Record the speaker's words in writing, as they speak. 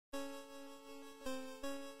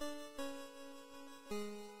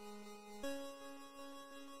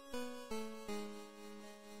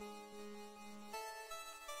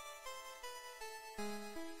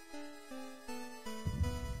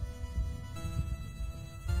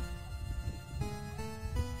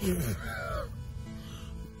I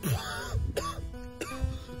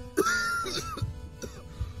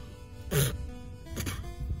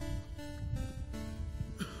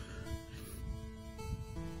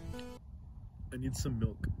need some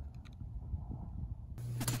milk.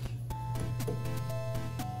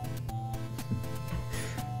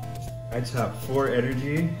 I chop 4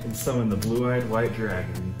 energy and summon the blue-eyed white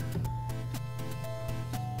dragon.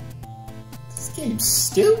 This game's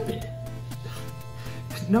stupid.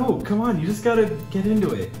 No, come on, you just gotta get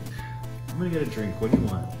into it. I'm gonna get a drink. What do you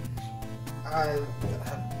want?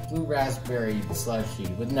 Blue raspberry slushy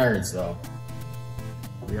with nerds though.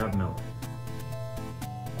 We have milk.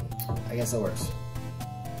 I guess that works.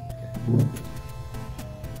 Okay.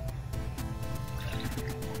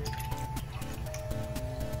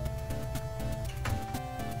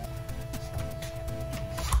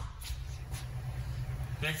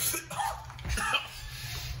 Thanks.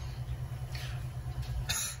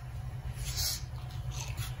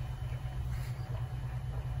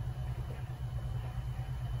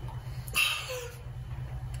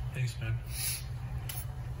 Thanks, man.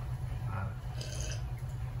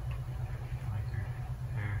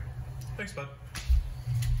 Thanks, bud.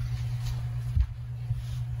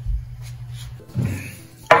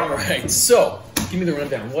 Alright, so, give me the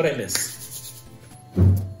rundown. What'd I miss?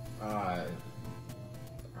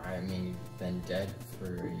 I mean, you've been dead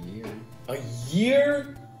for a year. A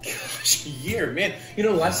year? Gosh, a year, man. You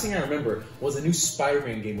know, the last thing I remember was a new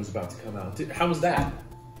Spider-Man game was about to come out. How was that?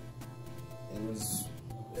 It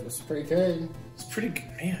was pretty good. It's pretty good.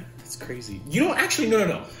 Man, it's crazy. You know, actually,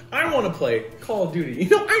 no. I want to play Call of Duty. You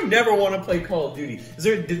know, I never want to play Call of Duty.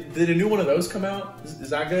 Did a new one of those come out? Is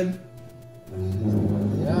that good?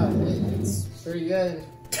 Yeah, it's pretty good.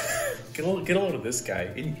 Get a load of this guy.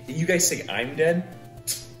 And you guys say I'm dead?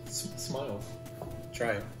 Smile.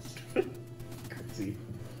 Try it. Crazy.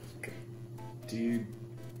 Do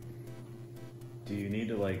you need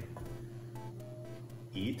to, like,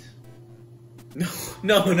 eat?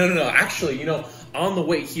 No. Actually, you know, on the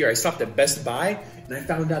way here, I stopped at Best Buy, and I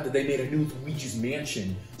found out that they made a new Luigi's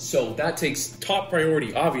Mansion. So that takes top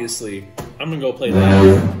priority, obviously. I'm gonna go play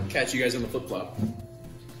that. Catch you guys on the flip-flop.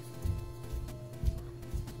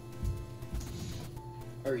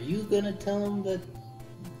 Are you gonna tell him that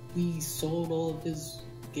we sold all of his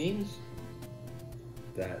games?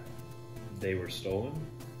 That they were stolen?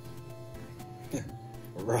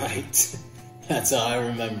 Right. That's how I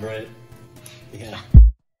remember it. Yeah.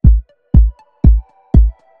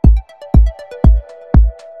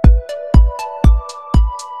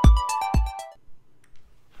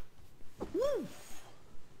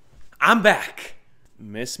 I'm back.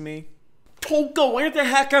 Miss me? Thoka, where the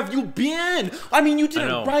heck have you been? I mean, you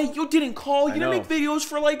didn't write, you didn't call, you didn't make videos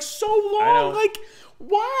for like so long. Like,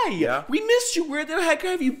 why? Yeah. We missed you. Where the heck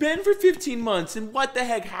have you been for 15 months? And what the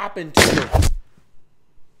heck happened to you?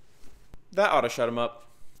 That ought to shut him up.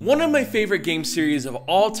 One of my favorite game series of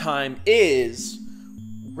all time is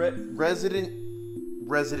Resident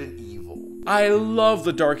Evil. I love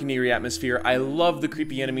the dark and eerie atmosphere, I love the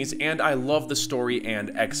creepy enemies, and I love the story and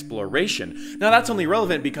exploration. Now that's only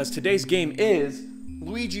relevant because today's game is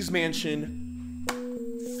Luigi's Mansion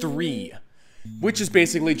 3, which is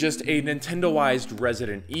basically just a Nintendo-ized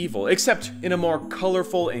Resident Evil, except in a more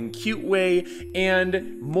colorful and cute way,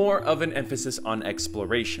 and more of an emphasis on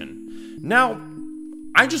exploration. Now,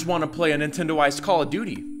 I just want to play a Nintendo-ized Call of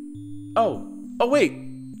Duty. Oh wait,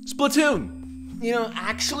 Splatoon! You know,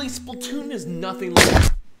 actually, Splatoon is nothing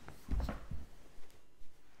like...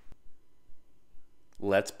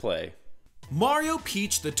 Let's play. Mario,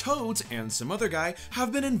 Peach, the Toads, and some other guy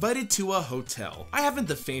have been invited to a hotel. I haven't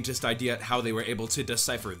the faintest idea how they were able to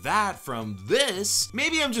decipher that from this.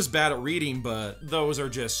 Maybe I'm just bad at reading, but those are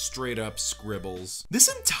just straight up scribbles. This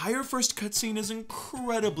entire first cutscene is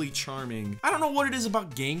incredibly charming. I don't know what it is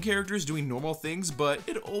about game characters doing normal things, but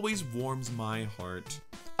it always warms my heart.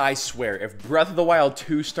 I swear, if Breath of the Wild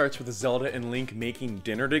 2 starts with Zelda and Link making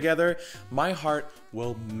dinner together, my heart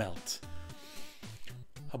will melt.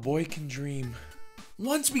 A boy can dream.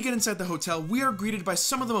 Once we get inside the hotel, we are greeted by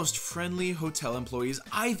some of the most friendly hotel employees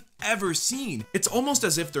I've ever seen. It's almost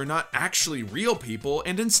as if they're not actually real people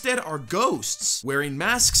and instead are ghosts, wearing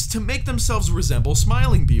masks to make themselves resemble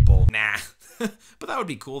smiling people. Nah. But that would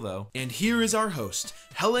be cool though. And here is our host,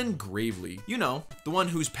 Helen Gravely. You know, the one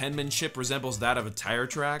whose penmanship resembles that of a tire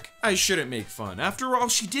track. I shouldn't make fun. After all,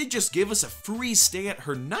 she did just give us a free stay at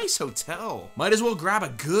her nice hotel. Might as well grab a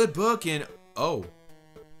good book and... Oh.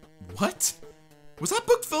 What? Was that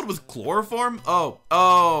book filled with chloroform?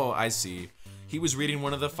 Oh, I see. He was reading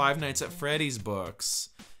one of the Five Nights at Freddy's books.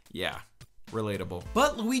 Yeah, Relatable.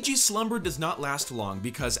 But Luigi's slumber does not last long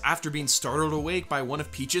because after being startled awake by one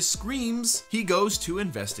of Peach's screams, he goes to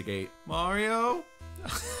investigate. Mario?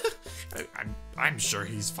 I'm sure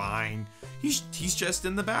he's fine. He's just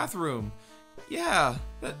in the bathroom. Yeah,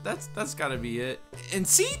 that's gotta be it. And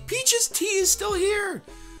see, Peach's tea is still here.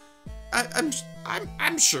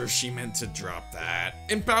 I'm sure she meant to drop that.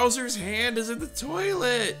 And Bowser's hand is in the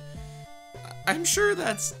toilet. I'm sure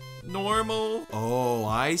that's normal. Oh,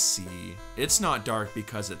 I see. It's not dark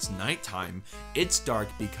because it's nighttime. It's dark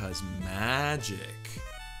because magic.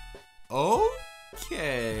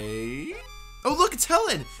 Okay. Oh, look, it's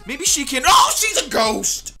Helen. Maybe she can. Oh, she's a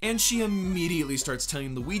ghost! And she immediately starts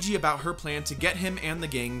telling Luigi about her plan to get him and the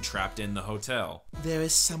gang trapped in the hotel. There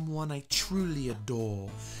is someone I truly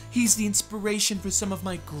adore. He's the inspiration for some of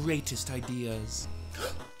my greatest ideas.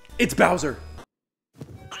 It's Bowser.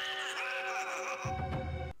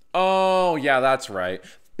 Oh, yeah, that's right.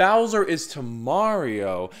 Bowser is to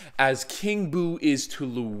Mario as King Boo is to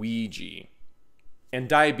Luigi. And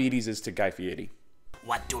diabetes is to Guy Fieri.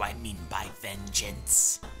 What do I mean by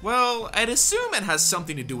vengeance? Well, I'd assume it has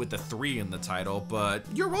something to do with the 3 in the title, but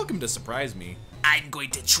you're welcome to surprise me. I'm going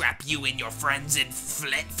to trap you and your friends in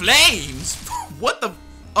flames? What the?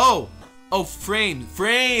 Oh, frame.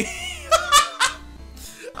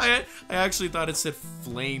 I actually thought it said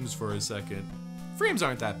flames for a second. Frames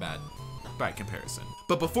aren't that bad by comparison.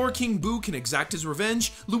 But before King Boo can exact his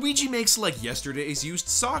revenge, Luigi makes like yesterday's used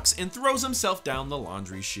socks and throws himself down the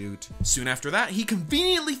laundry chute. Soon after that, he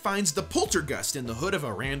conveniently finds the poltergust in the hood of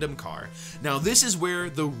a random car. Now this is where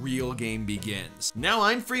the real game begins. Now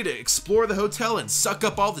I'm free to explore the hotel and suck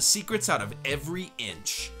up all the secrets out of every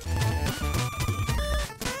inch.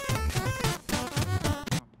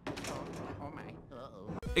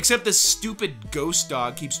 Except this stupid ghost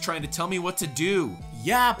dog keeps trying to tell me what to do.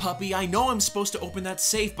 Yeah, puppy, I know I'm supposed to open that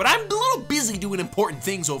safe, but I'm a little busy doing important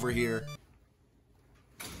things over here.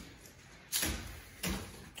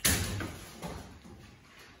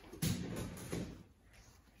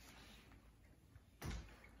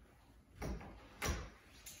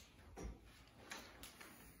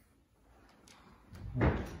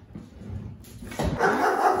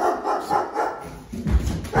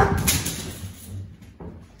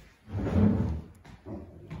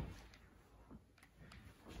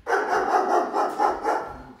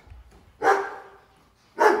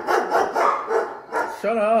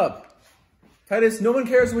 Shut up. Titus, no one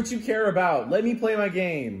cares what you care about. Let me play my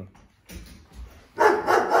game.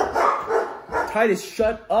 Titus,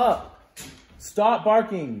 shut up. Stop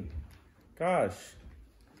barking. Gosh.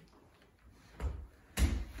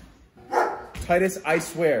 Titus, I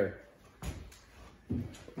swear.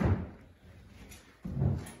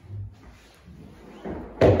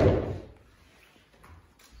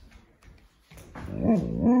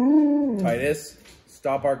 Titus,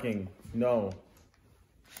 stop barking. No.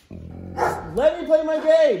 Let me play my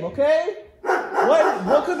game, okay?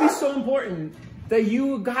 What could be so important that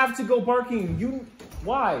you have to go barking?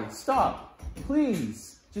 Why? Stop. Please.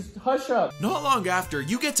 Just hush up. Not long after,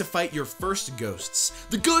 you get to fight your first ghosts.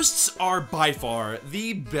 The ghosts are by far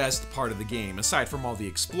the best part of the game, aside from all the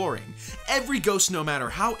exploring. Every ghost, no matter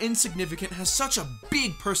how insignificant, has such a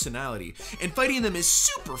big personality, and fighting them is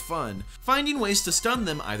super fun. Finding ways to stun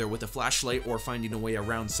them, either with a flashlight or finding a way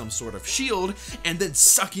around some sort of shield, and then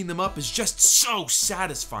sucking them up is just so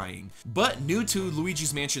satisfying. But new to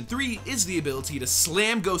Luigi's Mansion 3 is the ability to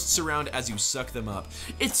slam ghosts around as you suck them up.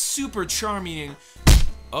 It's super charming.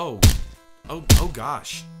 Oh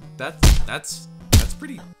gosh, that's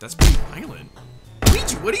pretty violent.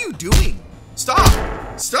 Luigi, what are you doing? Stop!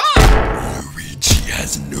 Luigi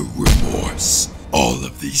has no remorse. All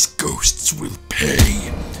of these ghosts will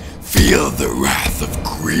pay. Feel the wrath of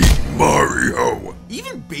Great Mario.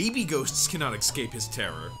 Even baby ghosts cannot escape his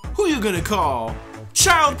terror. Who you gonna call?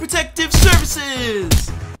 Child Protective Services!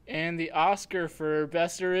 And the Oscar for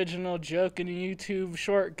Best Original Joke in a YouTube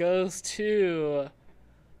Short goes to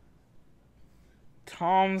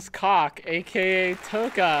Tom's Cock, aka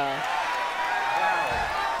Thoka. Wow.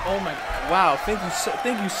 Oh my. Wow. Thank you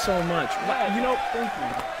so much. Wow. You know, thank you.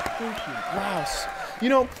 Wow. You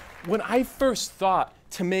know, when I first thought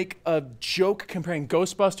to make a joke comparing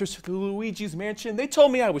Ghostbusters to Luigi's Mansion, they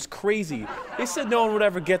told me I was crazy. They said no one would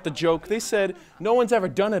ever get the joke. They said no one's ever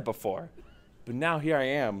done it before. But now here I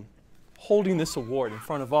am, holding this award in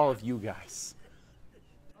front of all of you guys.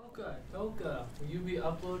 Thoka, will you be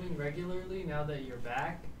uploading regularly now that you're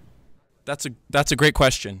back? That's a great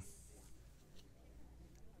question.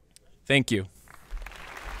 Thank you.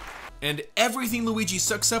 And everything Luigi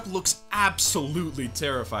sucks up looks absolutely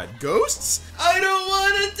terrified. Ghosts? I don't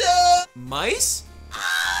wanna die! Mice?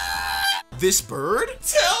 This bird?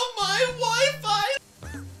 Tell my Wi-Fi!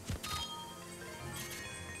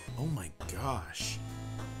 Oh my gosh.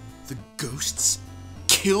 The ghosts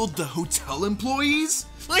killed the hotel employees?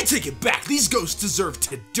 I take it back, these ghosts deserve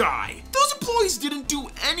to die. Those employees didn't do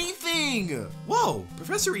anything. Whoa,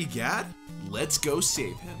 Professor Egad? Let's go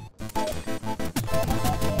save him.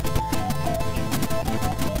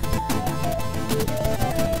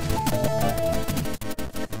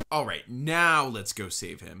 Alright, now let's go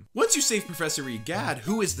save him. Once you save Professor Egad,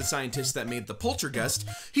 who is the scientist that made the poltergeist,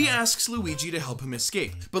 he asks Luigi to help him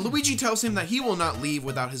escape. But Luigi tells him that he will not leave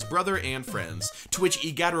without his brother and friends, to which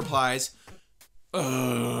Egad replies,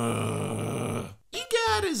 Egad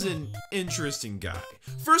is an interesting guy.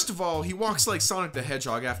 First of all, he walks like Sonic the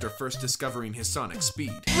Hedgehog after first discovering his sonic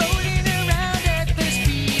speed. Rolling around at the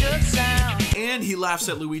speed of sound. And he laughs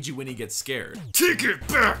at Luigi when he gets scared. Take it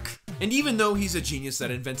back! And even though he's a genius that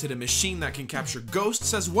invented a machine that can capture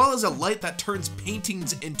ghosts as well as a light that turns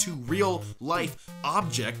paintings into real life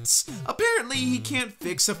objects, apparently he can't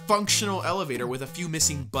fix a functional elevator with a few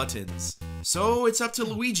missing buttons. So it's up to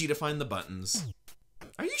Luigi to find the buttons.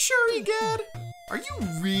 Are you sure, Egad? Are you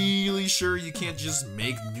really sure you can't just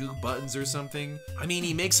make new buttons or something? I mean,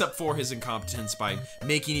 he makes up for his incompetence by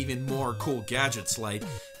making even more cool gadgets like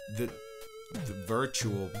the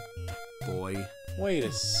virtual boy. Wait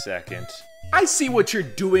a second. I see what you're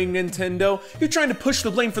doing, Nintendo. You're trying to push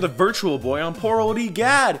the blame for the Virtual Boy on poor old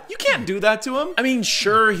Egad. You can't do that to him. I mean,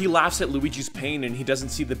 sure, he laughs at Luigi's pain and he doesn't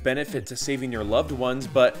see the benefit to saving your loved ones,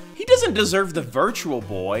 but he doesn't deserve the Virtual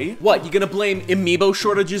Boy. What, you gonna blame amiibo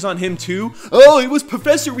shortages on him too? Oh, it was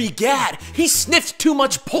Professor Egad. He sniffed too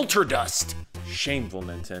much polterdust. Shameful,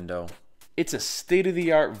 Nintendo. It's a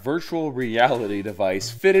state-of-the-art virtual reality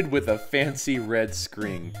device fitted with a fancy red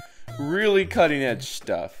screen. Really cutting-edge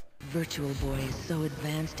stuff. Virtual Boy is so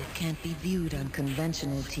advanced it can't be viewed on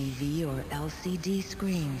conventional TV or LCD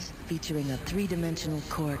screens, featuring a three-dimensional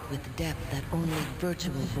court with depth that only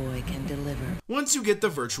Virtual Boy can deliver. Once you get the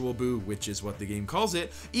Virtual Boo, which is what the game calls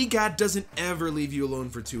it, Egad doesn't ever leave you alone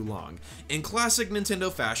for too long. In classic Nintendo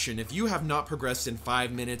fashion, if you have not progressed in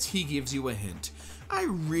 5 minutes, he gives you a hint. I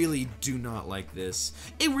really do not like this.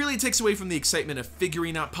 It really takes away from the excitement of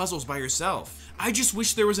figuring out puzzles by yourself. I just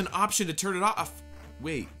wish there was an option to turn it off.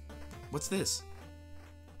 Wait, what's this?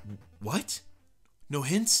 What? No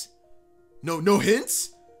hints? No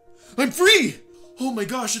hints? I'm free! Oh my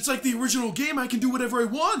gosh, it's like the original game. I can do whatever I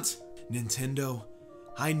want. Nintendo,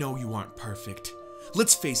 I know you aren't perfect.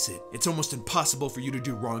 Let's face it, it's almost impossible for you to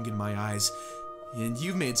do wrong in my eyes. And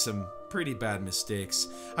you've made some pretty bad mistakes.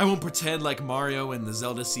 I won't pretend like Mario and the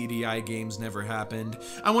Zelda CDI games never happened.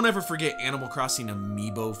 I won't ever forget Animal Crossing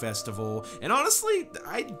Amiibo Festival. And honestly,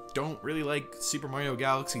 I don't really like Super Mario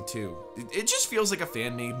Galaxy 2. It just feels like a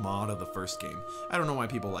fan-made mod of the first game. I don't know why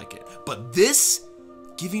people like it. But this,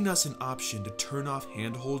 giving us an option to turn off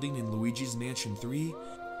hand-holding in Luigi's Mansion 3,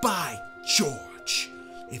 by George,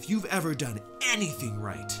 if you've ever done anything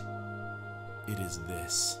right, it is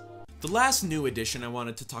this. The last new addition I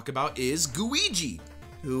wanted to talk about is Gooigi,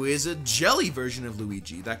 who is a jelly version of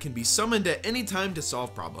Luigi that can be summoned at any time to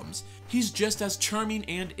solve problems. He's just as charming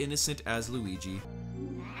and innocent as Luigi.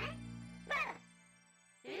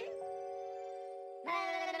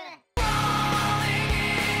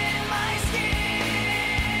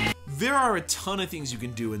 There are a ton of things you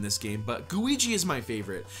can do in this game, but Gooigi is my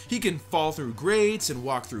favorite. He can fall through grates and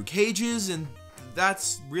walk through cages, and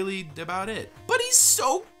that's really about it. But he's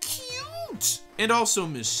so cute! And also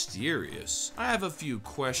mysterious. I have a few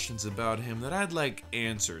questions about him that I'd like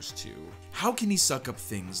answers to. How can he suck up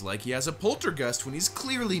things like he has a poltergeist when he's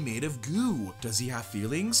clearly made of goo? Does he have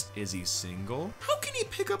feelings? Is he single? How can he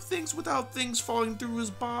pick up things without things falling through his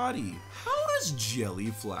body? How does Jelly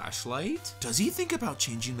flashlight? Does he think about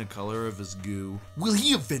changing the color of his goo? Will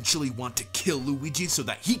he eventually want to kill Luigi so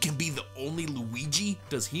that he can be the only Luigi?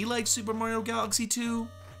 Does he like Super Mario Galaxy 2?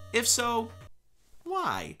 If so,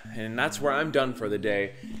 why? And that's where I'm done for the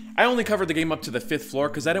day. I only covered the game up to the 5th floor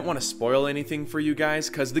because I didn't want to spoil anything for you guys,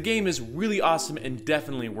 because the game is really awesome and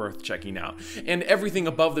definitely worth checking out. And everything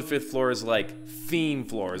above the 5th floor is like theme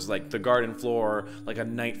floors, like the garden floor, like a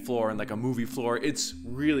night floor, and like a movie floor. It's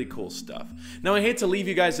really cool stuff. Now, I hate to leave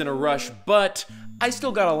you guys in a rush, but I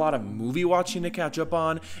still got a lot of movie watching to catch up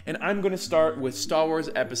on, and I'm going to start with Star Wars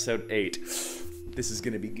Episode 8. This is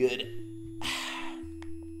going to be good.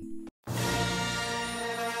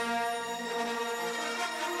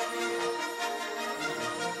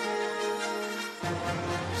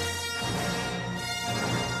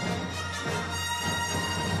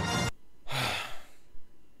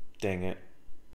 Dang it.